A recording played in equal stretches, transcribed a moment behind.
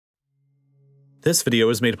This video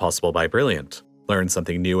is made possible by Brilliant. Learn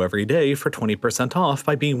something new every day for 20% off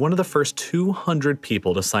by being one of the first 200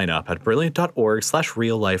 people to sign up at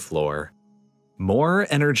brilliant.org/reallifelore. More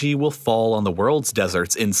energy will fall on the world's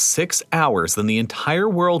deserts in 6 hours than the entire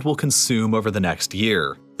world will consume over the next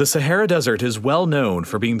year. The Sahara Desert is well known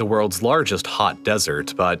for being the world's largest hot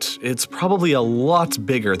desert, but it's probably a lot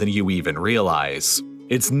bigger than you even realize.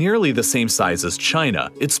 It's nearly the same size as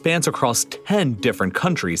China, it spans across 10 different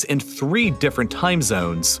countries in 3 different time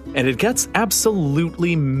zones, and it gets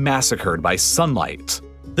absolutely massacred by sunlight.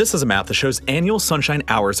 This is a map that shows annual sunshine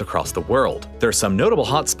hours across the world. There are some notable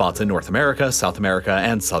hotspots in North America, South America,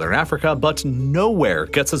 and Southern Africa, but nowhere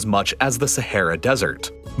gets as much as the Sahara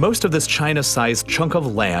Desert. Most of this China-sized chunk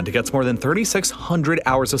of land gets more than 3,600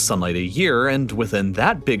 hours of sunlight a year, and within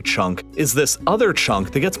that big chunk is this other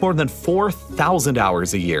chunk that gets more than 4,000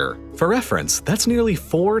 hours a year. For reference, that's nearly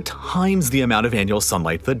 4 times the amount of annual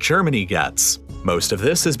sunlight that Germany gets. Most of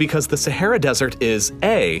this is because the Sahara Desert is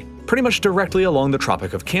A, pretty much directly along the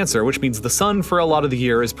Tropic of Cancer, which means the sun for a lot of the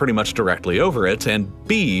year is pretty much directly over it, and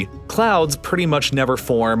B, clouds pretty much never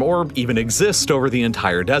form or even exist over the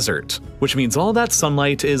entire desert, which means all that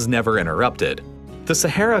sunlight is never interrupted. The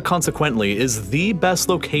Sahara, consequently, is the best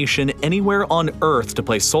location anywhere on Earth to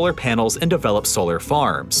place solar panels and develop solar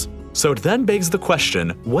farms. So it then begs the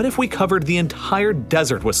question, what if we covered the entire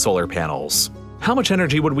desert with solar panels? How much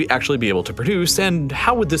energy would we actually be able to produce, and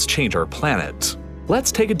how would this change our planet?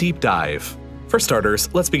 Let's take a deep dive. For starters,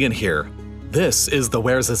 let's begin here. This is the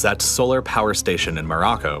Ouarzazate Solar Power Station in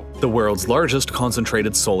Morocco, the world's largest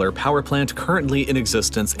concentrated solar power plant currently in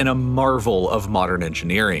existence and a marvel of modern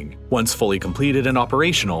engineering. Once fully completed and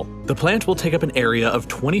operational, the plant will take up an area of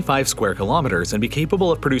 25 square kilometers and be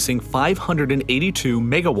capable of producing 582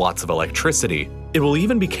 megawatts of electricity. It will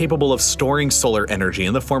even be capable of storing solar energy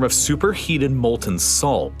in the form of superheated molten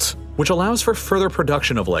salt, which allows for further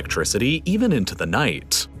production of electricity even into the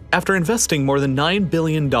night. After investing more than $9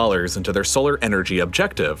 billion into their solar energy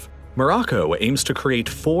objective, Morocco aims to create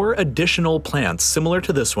 4 additional plants similar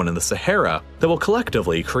to this one in the Sahara that will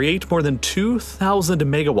collectively create more than 2,000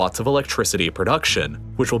 megawatts of electricity production,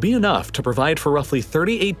 which will be enough to provide for roughly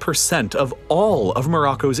 38% of all of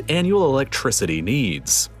Morocco's annual electricity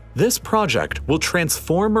needs. This project will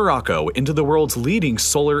transform Morocco into the world's leading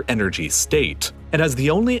solar energy state, and as the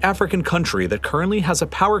only African country that currently has a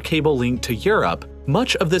power cable linked to Europe,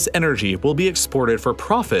 much of this energy will be exported for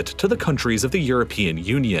profit to the countries of the European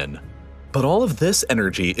Union. But all of this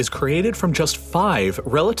energy is created from just 5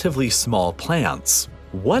 relatively small plants.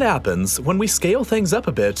 What happens when we scale things up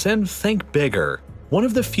a bit and think bigger? One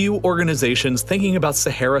of the few organizations thinking about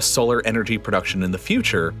Sahara solar energy production in the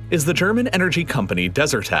future is the German energy company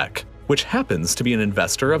Desertec, which happens to be an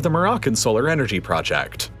investor of the Moroccan solar energy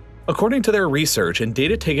project. According to their research and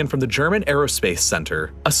data taken from the German Aerospace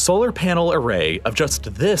Center, a solar panel array of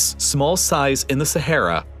just this small size in the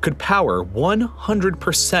Sahara could power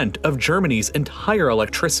 100% of Germany's entire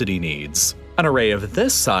electricity needs. An array of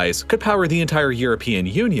this size could power the entire European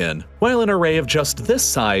Union, while an array of just this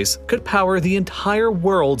size could power the entire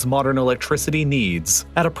world's modern electricity needs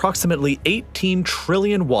at approximately 18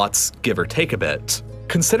 trillion watts, give or take a bit.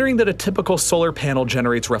 Considering that a typical solar panel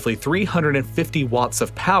generates roughly 350 watts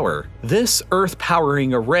of power, this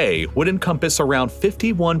Earth-powering array would encompass around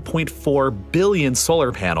 51.4 billion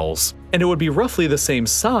solar panels, and it would be roughly the same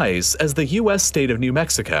size as the US state of New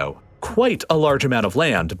Mexico. Quite a large amount of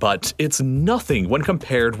land, but it's nothing when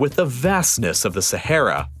compared with the vastness of the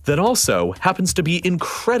Sahara, that also happens to be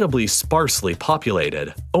incredibly sparsely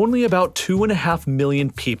populated. Only about 2.5 million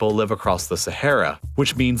people live across the Sahara,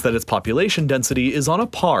 which means that its population density is on a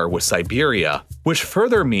par with Siberia, which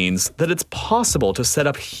further means that it's possible to set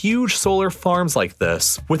up huge solar farms like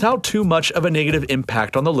this without too much of a negative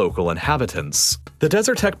impact on the local inhabitants. The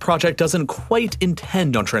Desertec project doesn't quite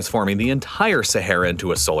intend on transforming the entire Sahara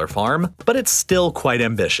into a solar farm, but it's still quite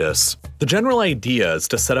ambitious. The general idea is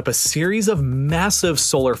to set up a series of massive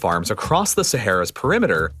solar farms across the Sahara's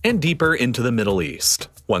perimeter and deeper into the Middle East.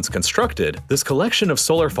 Once constructed, this collection of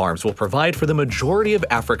solar farms will provide for the majority of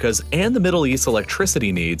Africa's and the Middle East's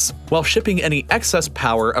electricity needs, while shipping any excess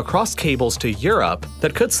power across cables to Europe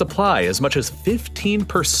that could supply as much as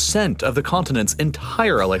 15% of the continent's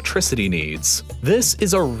entire electricity needs. This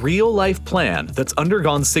is a real-life plan that's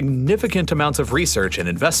undergone significant amounts of research and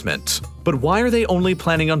investment. But why are they only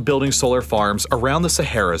planning on building solar farms around the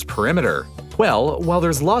Sahara's perimeter? Well, while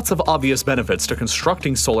there's lots of obvious benefits to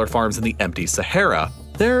constructing solar farms in the empty Sahara,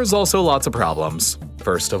 there's also lots of problems.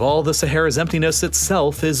 First of all, the Sahara's emptiness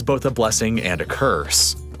itself is both a blessing and a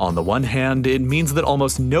curse. On the one hand, it means that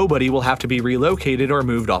almost nobody will have to be relocated or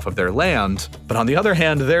moved off of their land, but on the other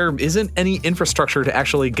hand, there isn't any infrastructure to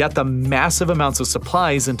actually get the massive amounts of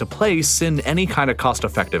supplies into place in any kind of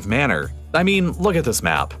cost-effective manner. I mean, look at this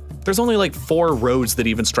map. There's only like 4 roads that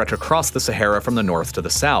even stretch across the Sahara from the north to the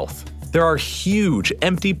south. There are huge,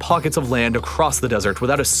 empty pockets of land across the desert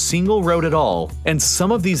without a single road at all, and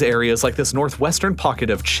some of these areas, like this northwestern pocket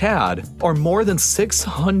of Chad, are more than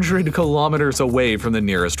 600 kilometers away from the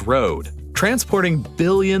nearest road. Transporting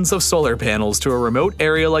billions of solar panels to a remote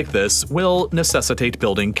area like this will necessitate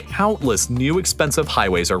building countless new expensive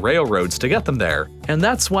highways or railroads to get them there, and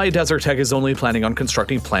that's why Desert Tech is only planning on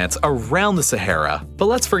constructing plants around the Sahara. But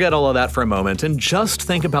let's forget all of that for a moment and just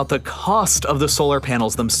think about the cost of the solar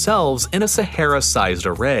panels themselves in a Sahara-sized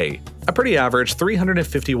array. A pretty average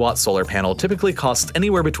 350-watt solar panel typically costs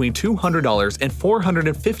anywhere between $200 and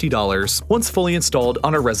 $450 once fully installed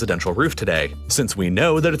on a residential roof today. Since we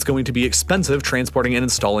know that it's going to be expensive transporting and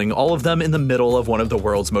installing all of them in the middle of one of the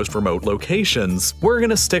world's most remote locations, we're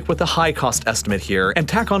gonna stick with the high-cost estimate here and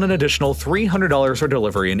tack on an additional $300 for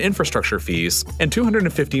delivery and infrastructure fees, and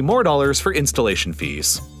 $250 more for installation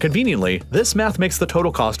fees. Conveniently, this math makes the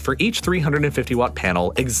total cost for each 350-watt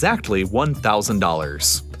panel exactly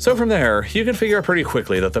 $1,000. So from there, you can figure out pretty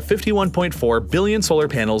quickly that the 51.4 billion solar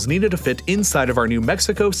panels needed to fit inside of our New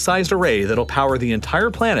Mexico-sized array that'll power the entire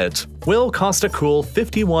planet will cost a cool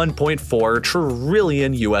 51.4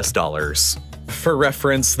 trillion US dollars. For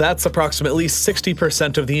reference, that's approximately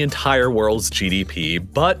 60% of the entire world's GDP,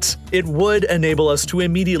 but it would enable us to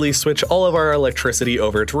immediately switch all of our electricity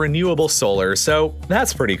over to renewable solar, so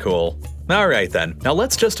that's pretty cool. Alright then, now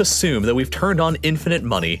let's just assume that we've turned on infinite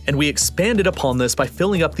money and we expanded upon this by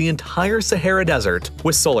filling up the entire Sahara Desert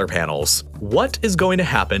with solar panels. What is going to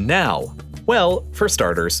happen now? Well, for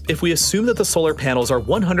starters, if we assume that the solar panels are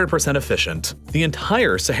 100% efficient, the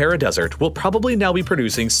entire Sahara Desert will probably now be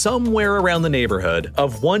producing somewhere around the neighborhood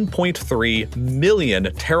of 1.3 million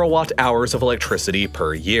terawatt hours of electricity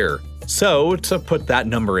per year. So, to put that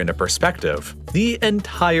number into perspective, the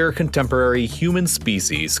entire contemporary human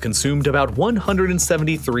species consumed about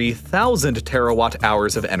 173,000 terawatt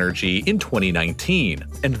hours of energy in 2019.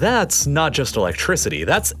 And that's not just electricity,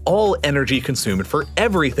 that's all energy consumed for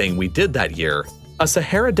everything we did that year. A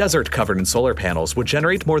Sahara Desert covered in solar panels would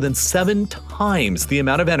generate more than 7 times the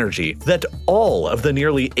amount of energy that all of the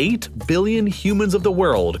nearly 8 billion humans of the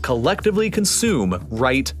world collectively consume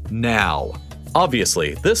right now.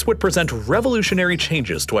 Obviously, this would present revolutionary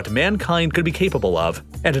changes to what mankind could be capable of,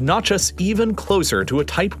 and notch us even closer to a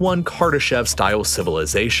Type 1 Kardashev-style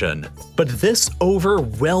civilization. But this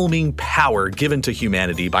overwhelming power given to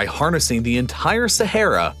humanity by harnessing the entire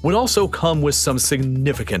Sahara would also come with some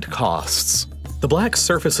significant costs. The black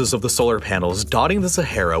surfaces of the solar panels dotting the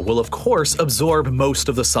Sahara will of course absorb most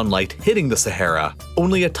of the sunlight hitting the Sahara.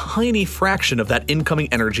 Only a tiny fraction of that incoming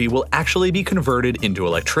energy will actually be converted into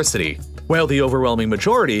electricity, while the overwhelming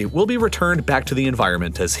majority will be returned back to the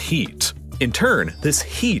environment as heat. In turn, this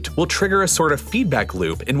heat will trigger a sort of feedback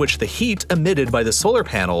loop in which the heat emitted by the solar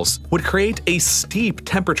panels would create a steep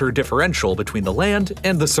temperature differential between the land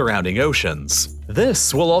and the surrounding oceans.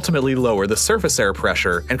 This will ultimately lower the surface air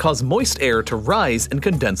pressure and cause moist air to rise and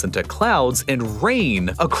condense into clouds and rain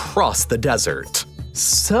across the desert.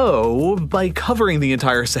 So, by covering the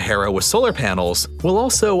entire Sahara with solar panels, we'll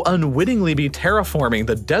also unwittingly be terraforming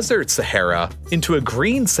the desert Sahara into a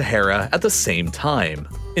green Sahara at the same time.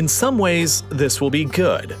 In some ways, this will be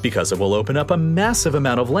good, because it will open up a massive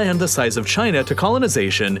amount of land the size of China to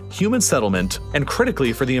colonization, human settlement, and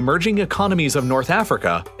critically for the emerging economies of North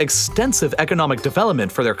Africa, extensive economic development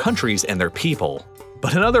for their countries and their people.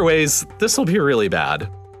 But in other ways, this will be really bad.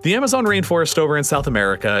 The Amazon rainforest over in South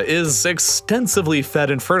America is extensively fed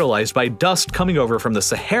and fertilized by dust coming over from the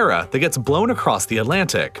Sahara that gets blown across the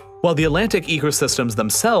Atlantic, while the Atlantic ecosystems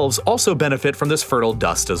themselves also benefit from this fertile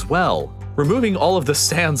dust as well. Removing all of the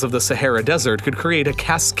sands of the Sahara Desert could create a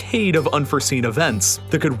cascade of unforeseen events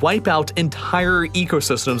that could wipe out entire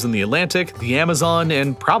ecosystems in the Atlantic, the Amazon,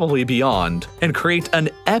 and probably beyond, and create an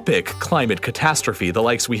epic climate catastrophe the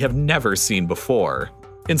likes we have never seen before.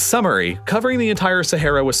 In summary, covering the entire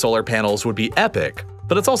Sahara with solar panels would be epic,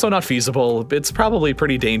 but it's also not feasible, it's probably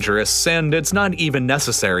pretty dangerous, and it's not even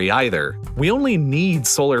necessary either. We only need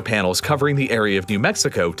solar panels covering the area of New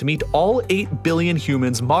Mexico to meet all 8 billion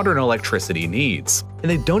humans' modern electricity needs, and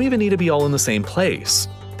they don't even need to be all in the same place.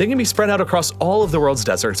 They can be spread out across all of the world's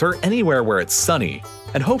deserts or anywhere where it's sunny,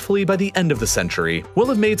 and hopefully by the end of the century, we'll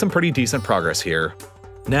have made some pretty decent progress here.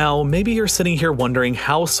 Now, maybe you're sitting here wondering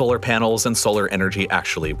how solar panels and solar energy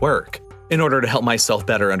actually work. In order to help myself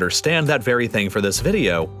better understand that very thing for this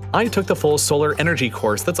video, I took the full solar energy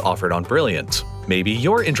course that's offered on Brilliant. Maybe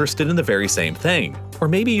you're interested in the very same thing. Or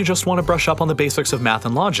maybe you just want to brush up on the basics of math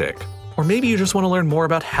and logic. Or maybe you just want to learn more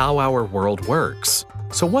about how our world works.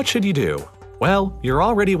 So what should you do? Well, you're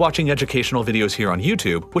already watching educational videos here on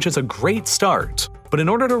YouTube, which is a great start. But in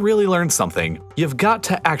order to really learn something, you've got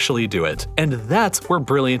to actually do it, and that's where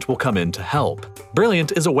Brilliant will come in to help.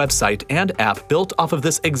 Brilliant is a website and app built off of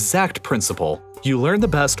this exact principle. You learn the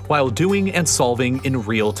best while doing and solving in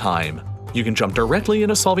real time. You can jump directly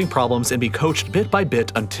into solving problems and be coached bit by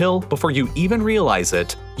bit until, before you even realize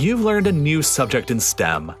it, you've learned a new subject in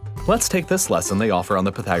STEM. Let's take this lesson they offer on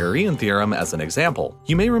the Pythagorean theorem as an example.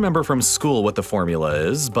 You may remember from school what the formula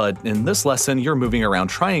is, but in this lesson you're moving around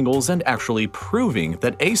triangles and actually proving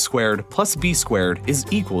that a squared plus b squared is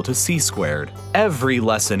equal to c squared. Every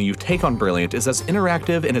lesson you take on Brilliant is as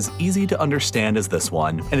interactive and as easy to understand as this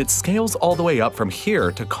one, and it scales all the way up from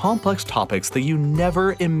here to complex topics that you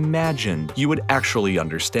never imagined you would actually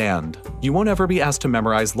understand. You won't ever be asked to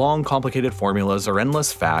memorize long, complicated formulas or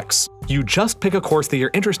endless facts. You just pick a course that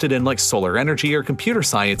you're interested in, like solar energy or computer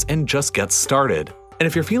science, and just get started. And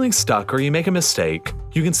if you're feeling stuck or you make a mistake,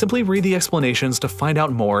 you can simply read the explanations to find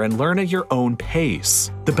out more and learn at your own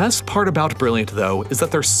pace. The best part about Brilliant, though, is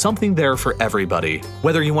that there's something there for everybody.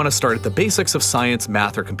 Whether you want to start at the basics of science,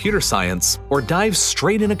 math, or computer science, or dive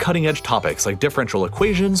straight into cutting-edge topics like differential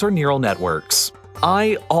equations or neural networks.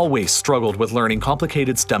 I always struggled with learning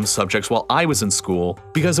complicated STEM subjects while I was in school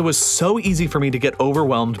because it was so easy for me to get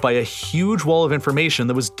overwhelmed by a huge wall of information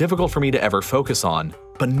that was difficult for me to ever focus on.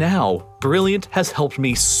 But now, Brilliant has helped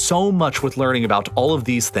me so much with learning about all of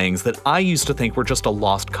these things that I used to think were just a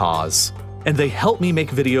lost cause. And they help me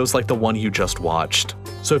make videos like the one you just watched.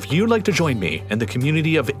 So if you'd like to join me and the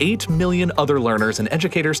community of 8 million other learners and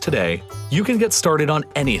educators today, you can get started on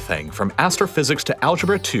anything from astrophysics to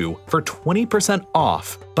algebra 2 for 20%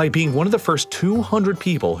 off by being one of the first 200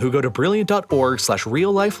 people who go to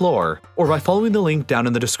brilliant.org/reallifelore or by following the link down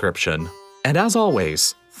in the description. And as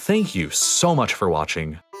always, thank you so much for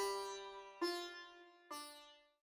watching.